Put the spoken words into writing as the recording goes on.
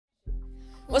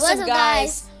What's up,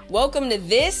 guys? Welcome to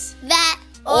This, That,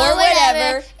 or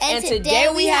Whatever. And today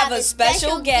we have a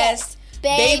special guest,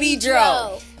 Baby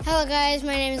Dro. Hello, guys.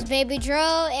 My name is Baby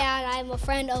Dro, and I'm a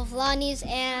friend of Lonnie's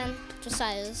and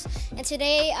Josiah's. And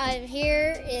today I'm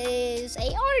here. It is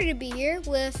an honor to be here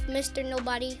with Mr.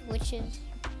 Nobody, which is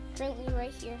currently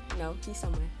right here. No, he's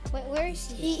somewhere. Wait, where is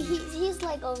he? He's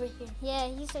like over here. Yeah,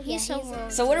 he's somewhere.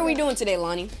 So what are we doing today,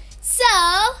 Lonnie? So,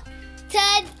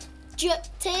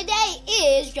 today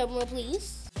is, drum roll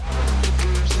please.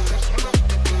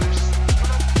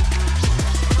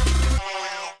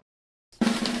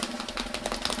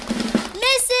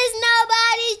 Mrs.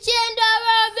 Nobody's gender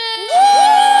reveal.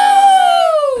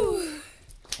 Woo!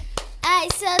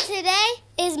 Alright, so today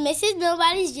is Mrs.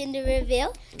 Nobody's gender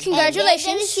reveal. Congratulations.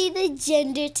 And see the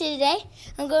gender today.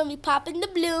 I'm going to be popping the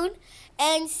balloon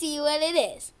and see what it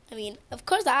is. I mean, of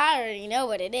course I already know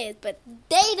what it is, but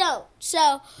they don't.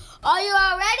 So, are you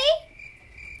all ready?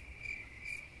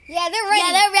 Yeah, they're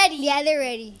ready. Yeah, they're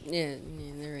ready. Yeah.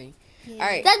 All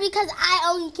right. That's because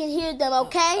I only can hear them,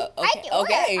 okay?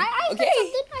 Okay. I heard something.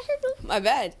 I heard them. My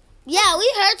bad. Yeah, we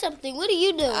heard something. What are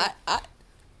you doing?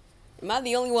 Am I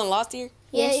the only one lost here?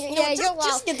 Yes.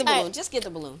 Just get the balloon. Right. Just get the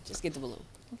balloon. Just get the balloon.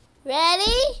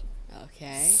 Ready?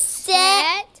 Okay.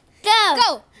 Set,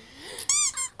 go.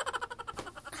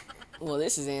 Well,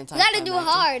 this is You anticlimactic. gotta do it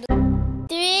hard.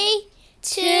 3,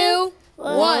 2,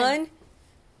 1.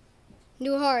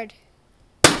 Do it hard.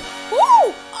 Woo!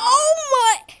 Oh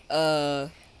my!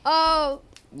 Oh.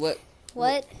 What?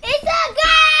 What? It's a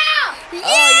girl!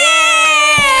 Oh,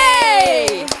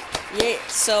 yay! Yeah.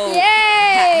 So,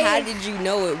 Yay! how did you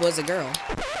know it was a girl?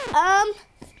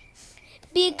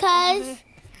 Because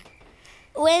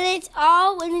when it's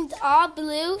all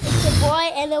blue, it's a boy,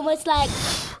 and then it's like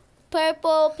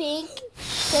purple, pink.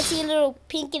 You see a little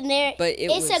pink in there. But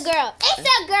it's a girl. It's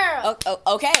a girl.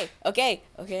 Okay.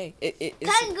 It's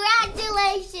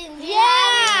Congratulations.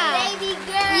 Yeah. Baby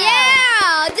girl.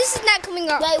 Yeah. This is not coming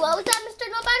up. Wait, what was that, Mr.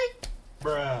 Nobody?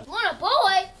 Bruh. You want a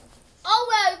boy? Oh,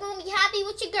 well, you're going to be happy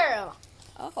with your girl.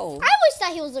 Oh. I always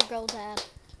thought he was a girl, Dad.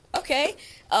 Okay.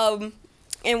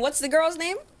 And what's the girl's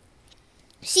name?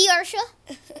 Sharna?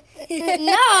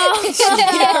 No.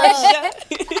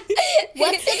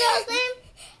 What's the girl's name?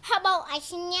 How about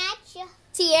Aleshia?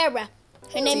 Tiara.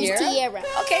 Her name is Tiara.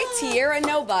 Okay, Tiara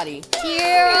Nobody.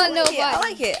 Tiara Nobody. Yeah, I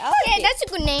like it. Yeah, that's a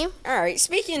good name. All right.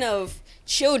 Speaking of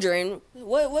children,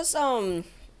 what are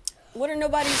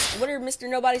Mr.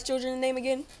 Nobody's children's name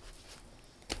again?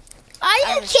 Are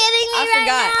you kidding me right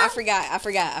now? I forgot.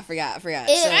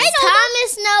 It's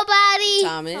Thomas Nobody.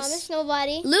 Thomas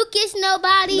Nobody. Lucas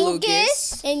Nobody.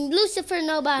 Lucas. And Lucifer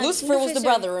Nobody. Lucifer was the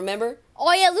brother, remember?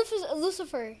 Oh, yeah,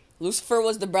 Lucifer. Lucifer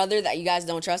was the brother that you guys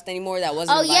don't trust anymore. That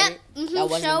wasn't invited. That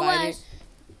wasn't invited.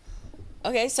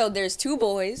 Okay, so there's 2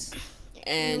 boys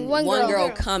and one girl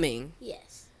coming.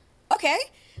 Yes. Okay.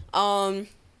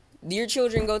 Your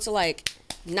children go to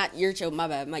not your children. My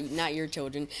bad. Not your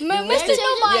children. Mr.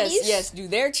 Nobody's. Yes. Do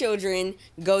their children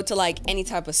go to any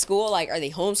type of school? Are they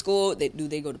homeschooled? Do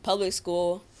they go to public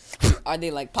school? Are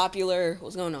they popular?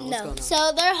 What's going on? No.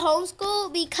 So they're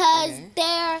homeschooled because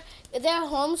they're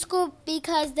homeschooled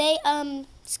because they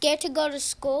scared to go to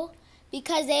school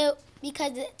because they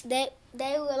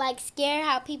were scared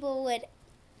how people would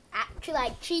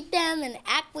treat them and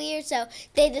act weird, so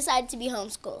they decided to be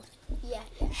homeschooled. Yeah,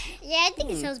 I think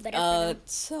it sounds better for them.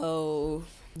 So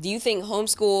do you think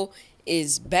homeschool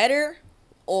is better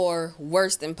or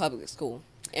worse than public school,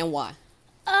 and why?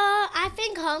 I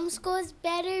think homeschool is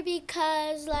better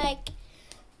because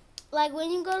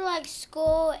when you go to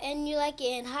school and you're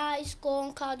in high school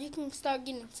and college, you can start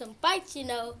getting some fights,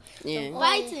 Yeah.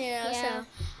 So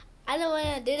I don't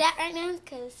want to do that right now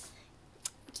because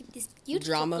keep this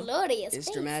beautiful drama. Glorious It's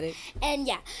face. dramatic. And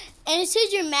it's too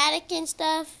dramatic and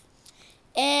stuff.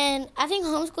 And I think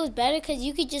homeschool is better because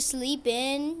you could just sleep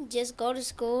in, just go to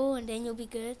school, and then you'll be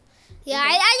good. Yeah,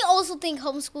 I also think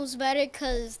homeschool is better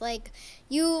because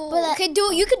you could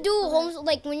do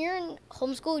homeschool when you're in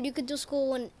homeschool, you could do school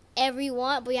whenever you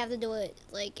want, but you have to do it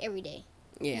every day.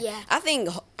 Yeah.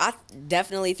 I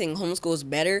definitely think homeschool is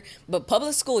better, but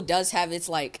public school does have its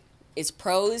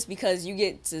pros because you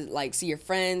get to see your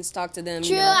friends, talk to them.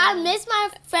 True, I miss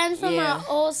my friends from my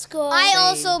old school. I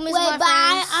also miss my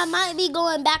friends. I might be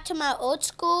going back to my old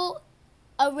school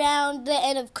around the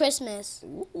end of Christmas.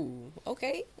 Ooh,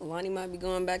 okay, Lonnie might be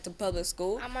going back to public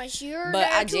school. I'm not sure. But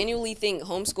I genuinely think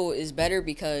homeschool is better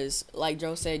because, like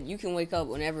Joe said, you can wake up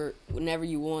whenever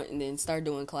you want and then start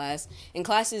doing class. And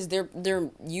classes, they're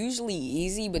usually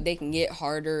easy, but they can get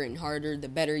harder and harder the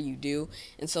better you do.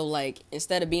 And so, like,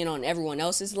 instead of being on everyone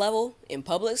else's level in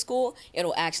public school,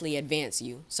 it'll actually advance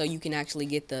you. So you can actually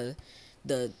get the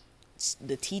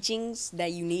teachings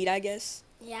that you need, I guess.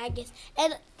 Yeah, I guess.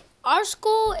 And our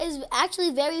school is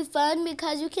actually very fun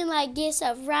because you can, like, get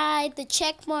stuff right, the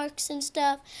check marks and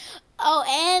stuff. Oh,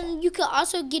 and you can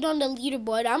also get on the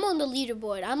leaderboard. I'm on the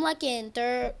leaderboard. I'm, like, in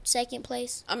third, second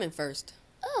place. I'm in first.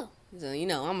 Oh. So,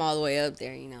 I'm all the way up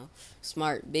there,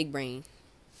 Smart, big brain.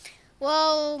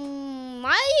 Well,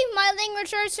 my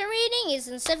language arts and reading is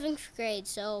in 7th grade,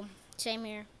 so same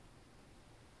here.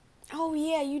 Oh,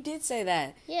 yeah, you did say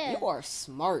that. Yeah. You are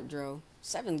smart, Dro.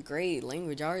 7th grade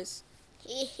language arts.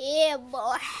 Yeah,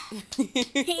 boy.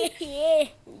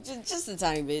 just a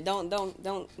tiny bit. Don't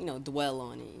dwell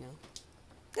on it,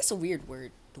 That's a weird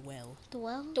word, dwell.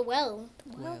 Dwell. Dwell.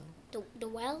 All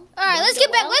right, let's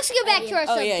get back to our subject.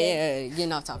 Oh, yeah.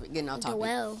 Getting off topic.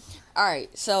 Dwell. All right,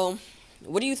 so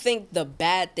what do you think the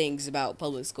bad things about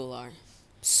public school are?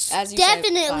 As you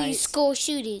Definitely said, school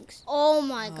shootings. Oh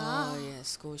my god. Oh yeah,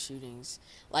 school shootings.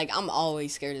 Like, I'm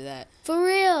always scared of that. For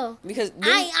real. Because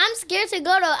I'm scared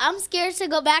to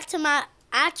go back to my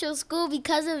actual school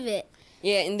because of it.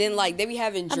 Yeah, and then like they be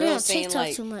having drills saying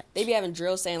like too much. they be having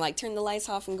drills saying like turn the lights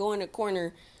off and go in the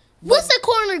corner. What's the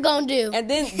corner gonna do? And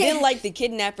then like the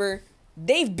kidnapper,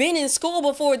 they've been in school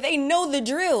before. They know the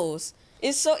drills.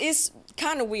 It's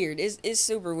kind of weird. It's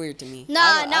super weird to me.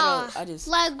 I just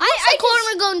like what's the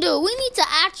corner gonna do? We need to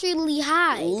actually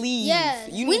hide. Leave. Yeah,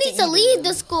 we need to leave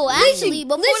the school actually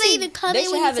before they even come in. They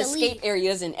should have escape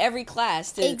areas in every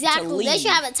class to leave. They should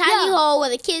have a tiny hole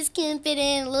where the kids can fit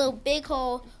in, a little big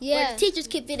hole where the teachers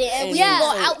can fit in, and we can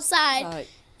go outside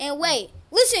and wait.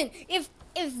 Listen, if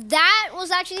that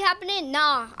was actually happening,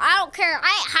 nah, I don't care.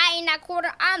 I ain't hiding that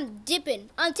corner. I'm dipping.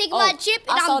 I'm taking my chip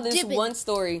and I'm dipping. I saw this one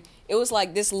story. It was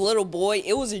like this little boy.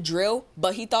 It was a drill,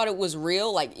 but he thought it was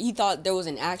real. Like, he thought there was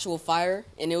an actual fire,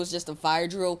 and it was just a fire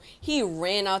drill. He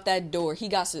ran out that door. He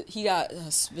got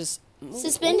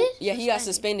suspended? Yeah, he got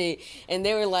suspended. And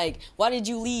they were like, why did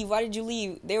you leave?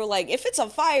 They were like, if it's a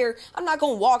fire, I'm not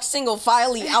going to walk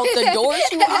single-filely out the door.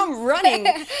 I'm running.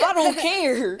 I don't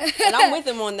care. And I'm with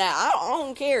him on that. I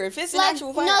don't care. If it's an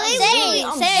actual fire,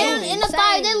 I'm zooming. In the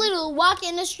fire, they literally walk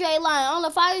in a straight line. On the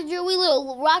fire drill, we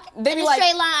literally walk in a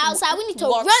straight line outside. We need to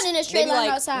run in a straight line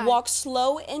outside. Walk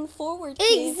slow and forward,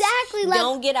 kids. Exactly.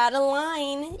 Don't get out of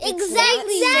line.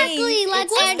 Exactly. Like,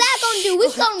 what's that going to do?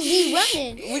 We're going to be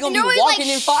running. We're going to be walking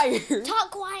in fire.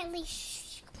 Talk quietly.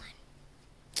 Shh, come on.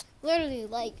 Literally,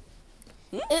 like.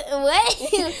 What?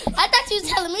 I thought you was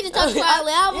telling me to talk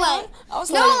quietly. I was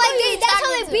like, that's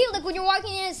how they be. Like, when you're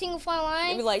walking in a single file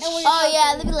line. They be like,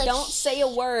 they be like, don't say a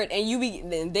word,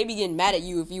 and they be getting mad at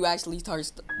you if you actually start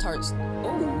talking.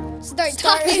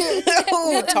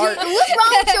 Oh, tart. What's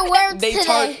wrong with your words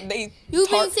today? You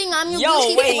been saying I'm your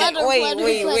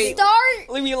wait. Start.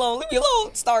 Leave me alone.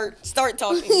 Start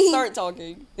talking. Start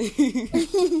talking.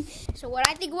 So what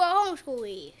I think about homeschool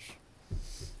is,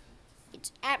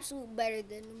 it's absolutely better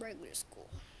than regular school.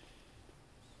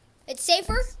 It's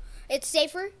safer. You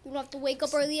don't have to wake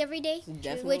up early every day,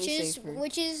 which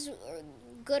is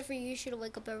good for you. You should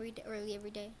wake up early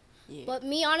every day. Yeah. But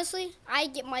me, honestly, I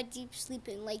get my deep sleep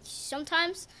in. Like,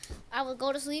 sometimes I will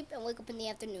go to sleep and wake up in the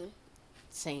afternoon.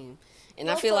 Same. And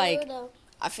I feel like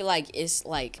it's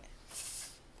like,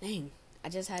 dang, I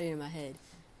just had it in my head.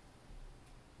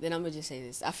 Then I'm going to just say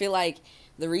this. I feel like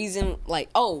the reason, like,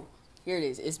 here it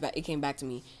is. It came back to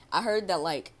me. I heard that,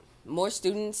 like, more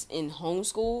students in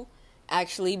homeschool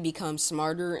actually become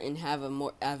smarter and have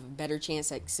a better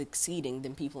chance at succeeding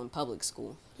than people in public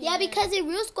school. Yeah, because in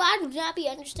real school, I do not be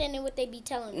understanding what they be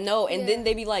telling me. No, and then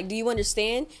they be like, do you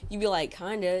understand? You be like,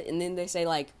 kinda. And then they say,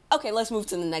 like, okay, let's move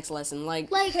to the next lesson. Like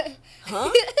huh?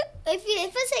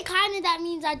 If I say kinda, that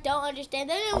means I don't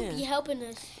understand. They don't be helping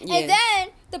us. Yeah. And then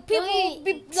the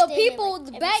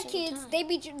bad kids,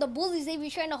 the bullies, they be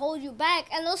trying to hold you back.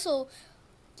 And also,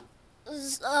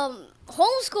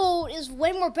 homeschool is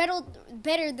way more better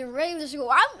than regular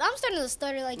school. I'm starting to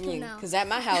stutter like you now. Because at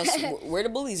my house, where the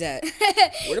bullies at?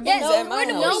 Where the bullies at my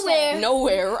house?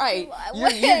 Nowhere, right.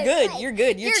 You're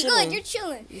good. You're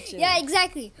chilling. Yeah,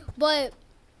 exactly. But,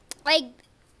 like,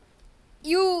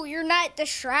 you're not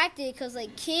distracted because,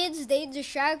 like, kids, they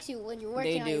distract you when you're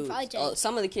working on your project.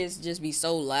 Some of the kids just be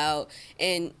so loud.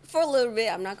 And for a little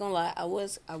bit, I'm not going to lie, I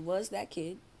was that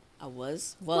kid. I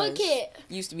was. What kid?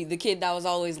 Used to be the kid that was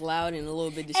always loud and a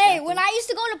little bit distracted. Hey, when I used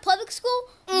to go to public school,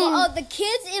 the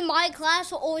kids in my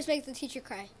class will always make the teacher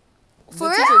cry. For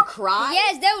the teacher cry?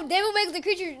 Yes, they will make the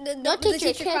teacher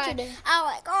cry. Today. I'm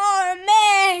like, oh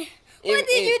man, what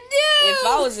did you do? If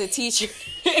I was a teacher,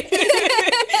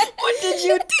 what did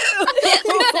you do?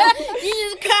 You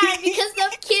just cried because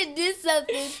some kid did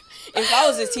something. If I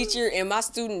was a teacher and my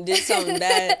student did something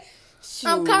bad,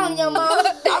 I'm calling your mom.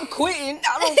 I'm quitting.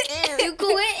 I don't care. You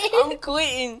quitting? I'm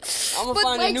quitting. I'm gonna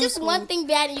find a new just school. one thing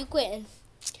bad and you quitting.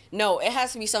 No, it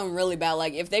has to be something really bad.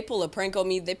 Like if they pull a prank on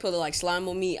me, they pull like slime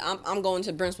on me. I'm going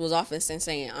to the principal's office and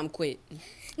saying I'm quit.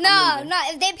 No.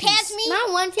 If they pass me, My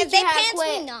one teacher if they had pants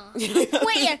quit. me, no.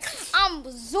 Quitting. I'm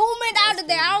zooming out of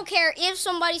there. I don't care if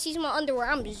somebody sees my underwear.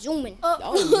 I'm zooming. My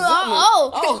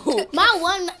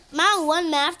one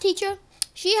math teacher,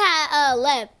 she had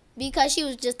left because she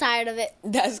was just tired of it.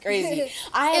 That's crazy.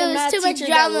 I had a math teacher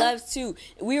that left too.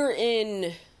 We were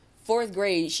in 4th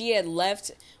grade. She had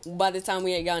left by the time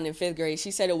we had gotten in 5th grade.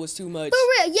 She said it was too much. For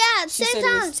real, yeah,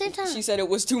 Same time. She said it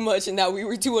was too much and that we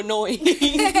were too annoying.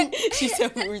 She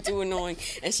said we were too annoying,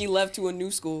 and she left to a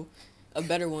new school, a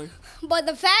better one. But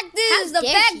the fact is,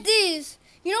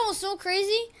 you know what's so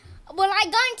crazy? When I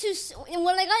got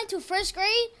into 1st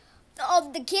grade,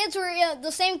 the kids were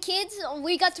the same kids.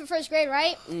 We got to 1st grade,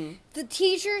 right? The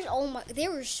teachers, oh my, they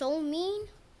were so mean.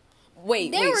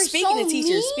 Wait.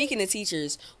 Speaking of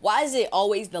teachers, why is it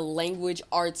always the language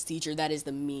arts teacher that is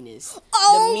the meanest?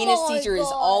 The meanest teacher is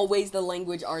always the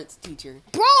language arts teacher.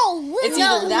 Bro, it's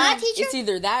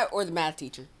either that or the math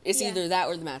teacher. It's either that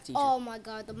or the math teacher. Oh my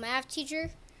god, the math teacher.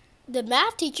 The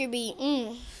math teacher be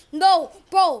No,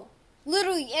 bro.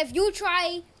 Literally, if you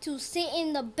try to sit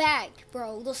in the back,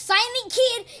 bro, the silent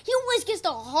kid, he always gets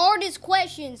the hardest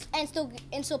questions and still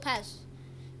pass.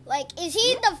 Like, is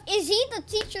he the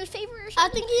teacher's favorite or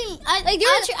something? I think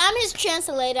I'm his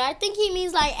translator. I think he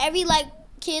means like every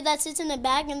kid that sits in the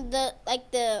back and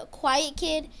the quiet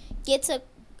kid gets a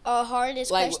hardest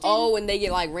question. Like, when they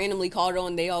get randomly called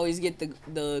on, they always get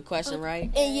the question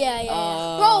right. Yeah.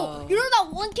 Bro, you know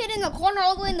that one kid in the corner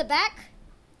all the way in the back?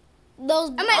 At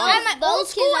my old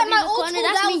school, that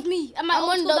was me. I'm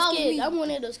one of those kids. I'm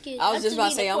one of those kids. I was just about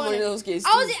to say, I'm one of those kids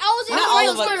too. I was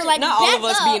in the corner, like, not all of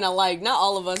us being alike. Not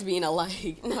all of us being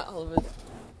alike. Not all of us.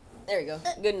 There we go.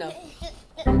 Good enough.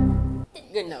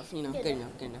 Good enough. Good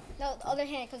enough. No, the other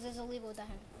hand, because it's illegal with that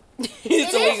hand.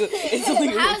 It's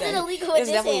illegal. How is it illegal with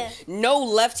this hand? No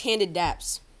left-handed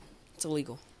daps. It's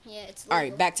illegal. Yeah, it's illegal. All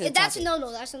right, back to the topic. That's a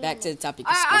no-no. That's a no-no. Back to the topic.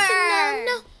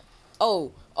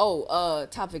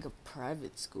 Topic of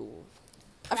private school.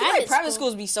 I feel like private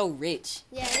schools be so rich.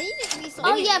 Yeah, they used to be so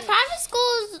rich. Private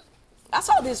schools. I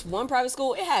saw this one private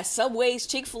school. It had Subways,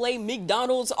 Chick-fil-A,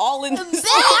 McDonald's, all in the same.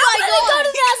 Oh my god!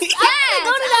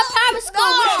 Go to that private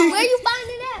school. Where you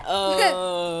finding that?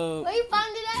 Where you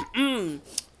finding that?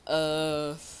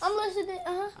 I'm listening.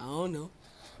 I don't know.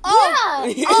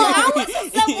 I was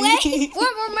at Subway.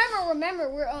 Remember,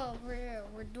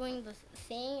 we're doing the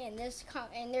thing, and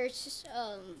there's just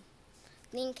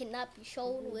thing cannot be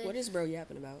shown with. What is bro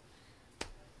yapping about?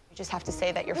 You just have to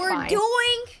say that you're fine. fine. We're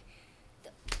doing.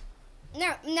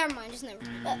 Never mind. Just never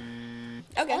mind.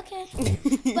 Okay. But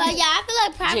yeah, I feel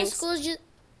like private schools just.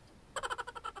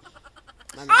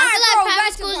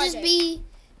 Private schools just be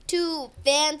too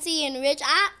fancy and rich.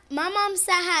 My mom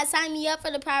had signed me up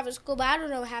for the private school, but I don't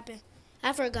know what happened.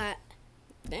 I forgot.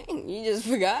 Dang, you just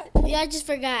forgot? Yeah, I just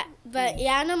forgot. But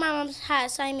yeah, I know my mom had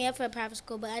signed me up for a private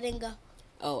school, but I didn't go.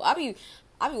 Oh, I be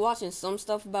watching some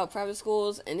stuff about private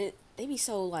schools, and they be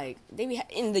so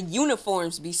in the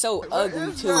uniforms be so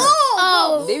ugly too.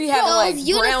 Oh, they be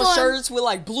having brown shirts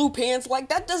with blue pants.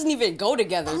 That doesn't even go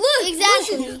together. Look,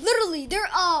 exactly. Literally, they're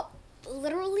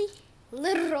literally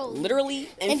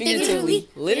and figuratively.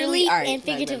 Literally, all right. And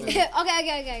figuratively.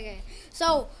 Okay.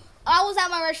 So I was at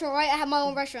my restaurant, right? I had my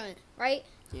own restaurant, right?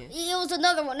 Yeah. It was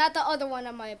another one, not the other one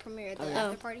at my premiere, the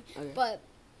after party. Okay. But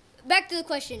back to the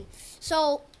question.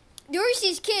 So there was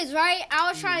these kids, right? I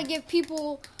was trying to give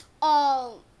people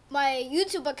my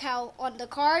YouTube account on the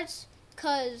cards,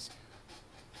 because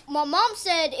my mom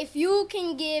said if you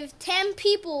can give 10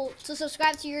 people to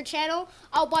subscribe to your channel,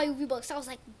 I'll buy you V-Bucks. I was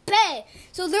like, bet.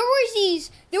 So there was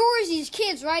these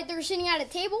kids, right? They were sitting at a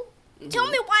table. Tell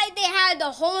me why they had the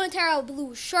whole entire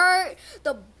blue shirt,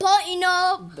 the button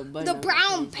up, the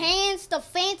brown pants, the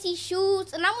fancy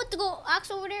shoes. And I went to go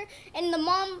ask over there, and the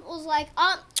mom was like,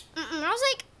 I was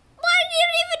like, why didn't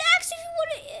you even ask if you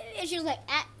wanted? And she was like,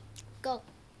 go.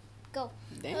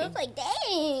 Dang. I was like,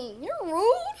 dang, you're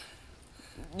rude.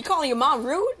 You calling your mom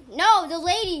rude? No, the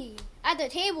lady. at the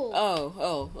table.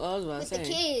 Oh, I was about to with say. the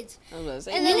kids. I was about to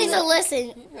say. And You then need to listen.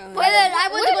 And then I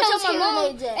went to go Where tell my those mom.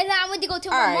 hearing aids at? And then I went to go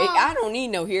tell All my right, mom. I don't need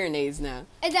no hearing aids now.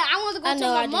 And then I went to go I tell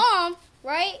know, my I do. mom,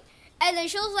 right? And then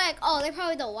she was like, "Oh, they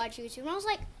probably don't watch YouTube." And I was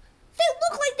like, "They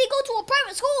look like they go to a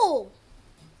private school."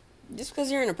 Just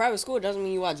because you're in a private school doesn't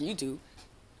mean you watch YouTube.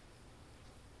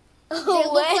 They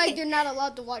look like they're not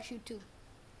allowed to watch YouTube.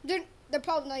 They're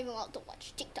probably not even allowed to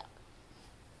watch TikTok.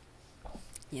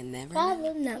 You never know.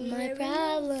 Problem, not my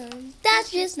problem.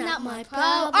 That's just not my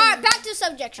problem. All right, back to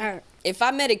subjection. All right. If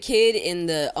I met a kid in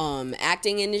the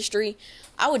acting industry,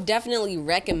 I would definitely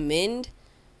recommend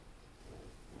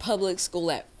public school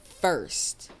at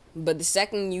first. But the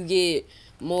second you get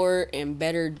more and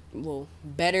better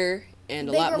and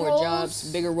a lot Bigger more roles.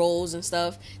 jobs, bigger roles and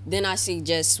stuff, then I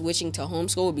suggest switching to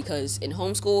homeschool, because in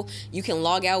homeschool you can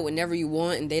log out whenever you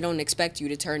want and they don't expect you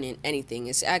to turn in anything.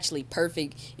 It's actually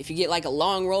perfect. If you get like a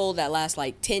long role that lasts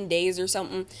like 10 days or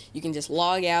something, you can just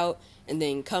log out and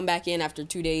then come back in after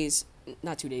 10 days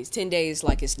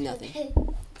like it's nothing.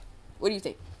 What do you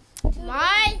think?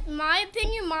 My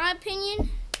opinion.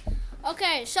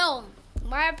 Okay, so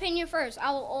my opinion first.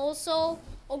 I will also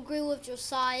agree with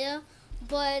Josiah,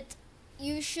 but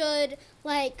you should,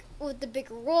 like, with the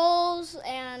bigger roles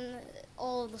and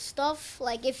all the stuff,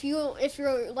 like, if you're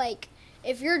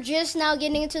just now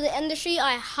getting into the industry,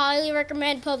 I highly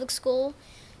recommend public school.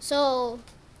 So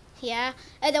yeah,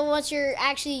 and then once you're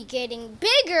actually getting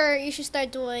bigger, you should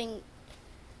start doing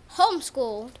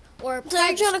homeschool or So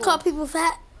you're trying to private call school. people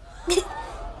fat?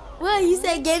 Well, you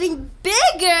said getting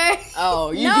bigger. Oh,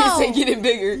 you No. did say getting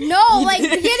bigger. No, like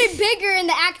getting bigger in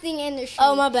the acting industry.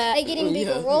 Oh, my bad. Like getting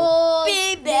bigger Yeah. roles.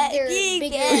 Big bigger.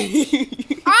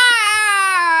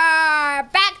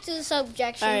 Back to the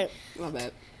subjection. All right. My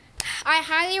bad. I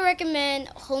highly recommend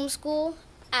homeschool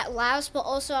at last, but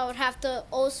also I would have to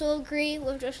also agree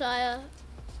with Josiah.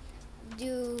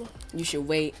 You should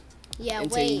wait until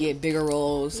wait. you get bigger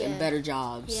roles Yeah. and better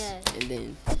jobs, Yeah. and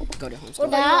then go to homeschool. What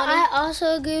about Now, you, I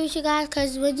also agree with you guys,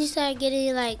 because when you start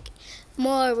getting, like,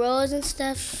 more roles and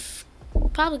stuff,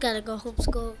 probably got to go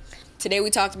homeschool. Today we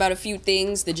talked about a few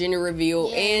things, the gender reveal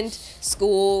Yes. and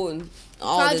school and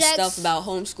all this Projects. stuff about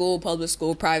homeschool, public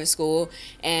school, private school.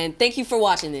 And thank you for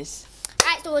watching this.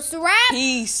 Alright, so it's the wrap.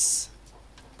 Peace.